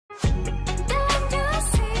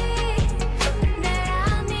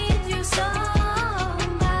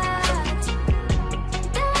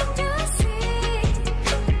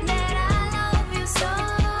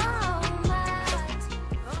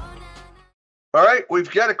All right, we've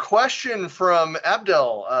got a question from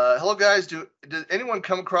Abdel. Hello, guys. Did anyone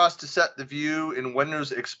come across to set the view in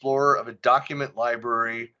Windows Explorer of a document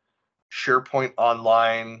library, SharePoint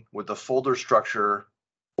Online with the folder structure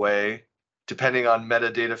way, depending on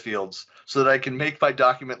metadata fields, so that I can make my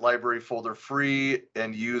document library folder free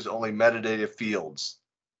and use only metadata fields?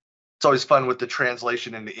 It's always fun with the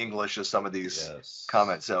translation into English of some of these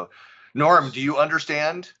comments. So, Norm, do you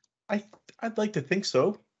understand? I'd like to think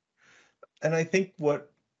so. And I think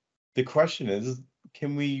what the question is,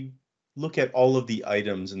 can we look at all of the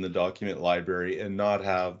items in the document library and not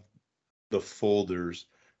have the folders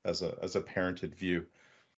as a parented view?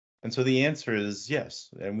 And so the answer is yes.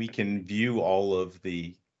 And we can view all of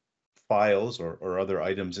the files or other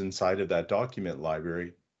items inside of that document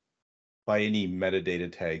library by any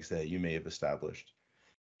metadata tags that you may have established.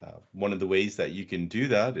 One of the ways that you can do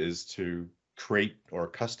that is to create or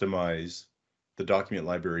customize the document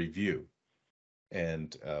library view.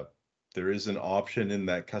 And there is an option in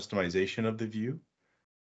that customization of the view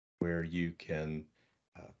where you can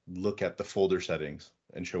look at the folder settings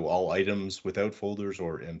and show all items without folders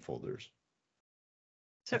or in folders.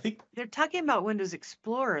 So they're talking about Windows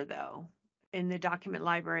Explorer, though, in the document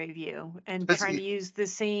library view, and trying to use the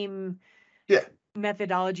same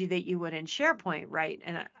methodology that you would in SharePoint, right?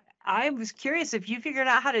 And I was curious if you figured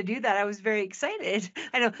out how to do that. I was very excited.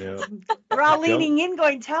 I know we're all leaning in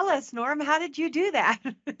going, tell us, Norm, how did you do that?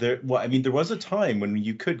 Well, I mean, there was a time when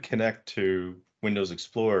you could connect to Windows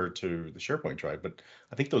Explorer to the SharePoint drive, but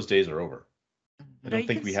I think those days are over. I don't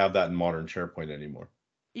think we have that in modern SharePoint anymore.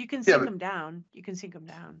 You can sync them down. You can sync them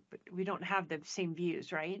down, but we don't have the same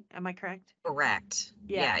views, right? Am I correct? Correct.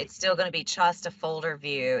 Yeah, it's still going to be just a folder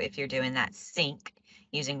view if you're doing that sync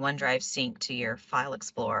using OneDrive sync to your File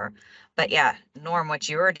Explorer. But yeah, Norm, what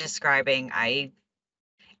you were describing, I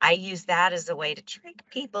use that as a way to trick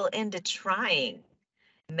people into trying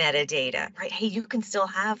metadata, right? Hey, you can still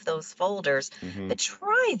have those folders, but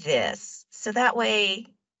try this. So that way,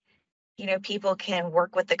 you know, people can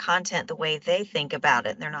work with the content the way they think about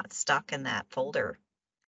it, and they're not stuck in that folder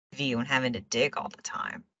view and having to dig all the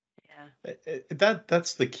time.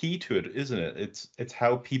 That's the key to it, isn't it? It's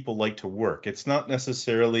how people like to work. It's not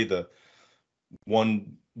necessarily the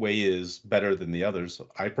one way is better than the others.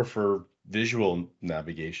 I prefer visual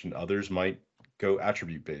navigation. Others might go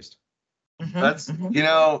attribute based. That's you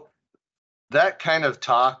know, that kind of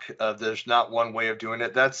talk of there's not one way of doing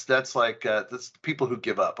it. That's like that's people who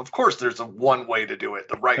give up. Of course, there's a one way to do it,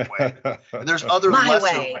 the right way, and there's other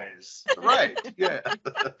lesser ways. Right? Yeah.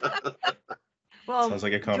 Well, sounds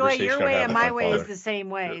like a conversation. Joy, your way and my way is the same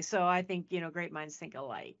way. So I think, you know, great minds think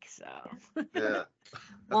alike. So yeah.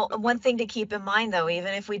 Well, one thing to keep in mind, though,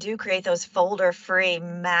 even if we do create those folder-free,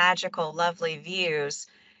 magical, lovely views,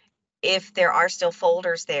 if there are still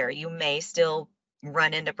folders there, you may still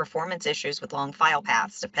run into performance issues with long file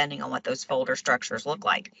paths, depending on what those folder structures look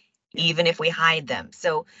like, even if we hide them.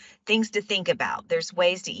 So things to think about. There's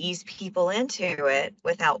ways to ease people into it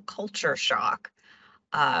without culture shock.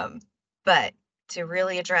 But to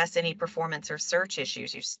really address any performance or search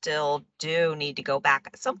issues, you still do need to go back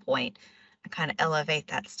at some point and kind of elevate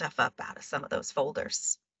that stuff up out of some of those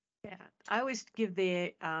folders. Yeah, I always give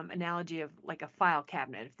the analogy of like a file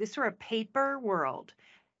cabinet. If this were a paper world,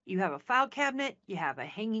 you have a file cabinet, you have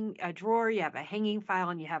a drawer, you have a hanging file,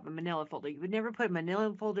 and you have a manila folder. You would never put a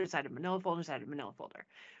manila folder inside a manila folder inside a manila folder,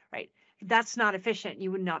 right? That's not efficient.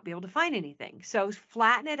 You would not be able to find anything. So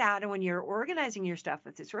flatten it out. And when you're organizing your stuff,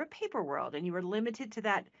 if this were a paper world and you were limited to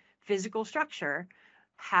that physical structure,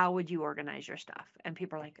 how would you organize your stuff? And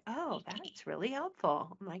people are like, oh, that's really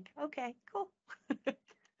helpful. I'm like, okay, cool.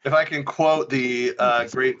 If I can quote the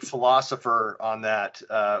great philosopher on that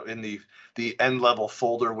in the end level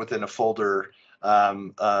folder within a folder,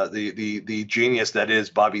 the genius that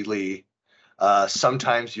is Bobby Lee,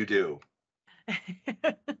 sometimes you do.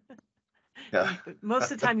 Yeah. But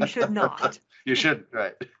most of the time you should not. You should,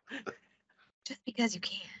 right. Just because you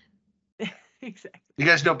can. Exactly. You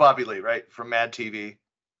guys know Bobby Lee, right? From Mad TV,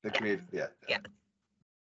 the comedian. Yeah.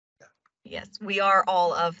 Yes, we are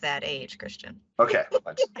all of that age, Christian. Okay,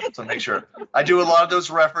 so make sure. I do a lot of those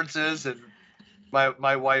references, and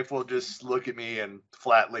my wife will just look at me and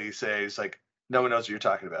flatly say, "It's like no one knows what you're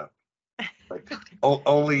talking about. Like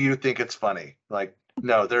only you think it's funny. Like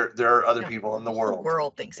no, there are other people in the world. The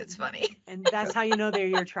world thinks it's funny, and that's how you know they're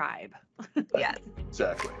your tribe." Yes,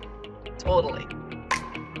 exactly. Totally.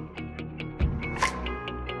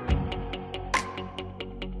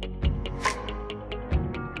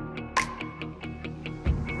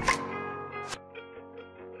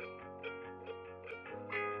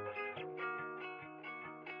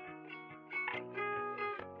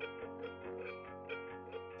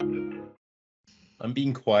 I'm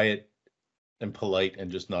being quiet and polite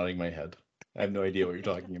and just nodding my head. I have no idea what you're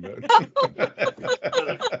talking about.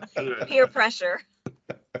 Peer pressure.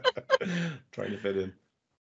 Trying to fit in.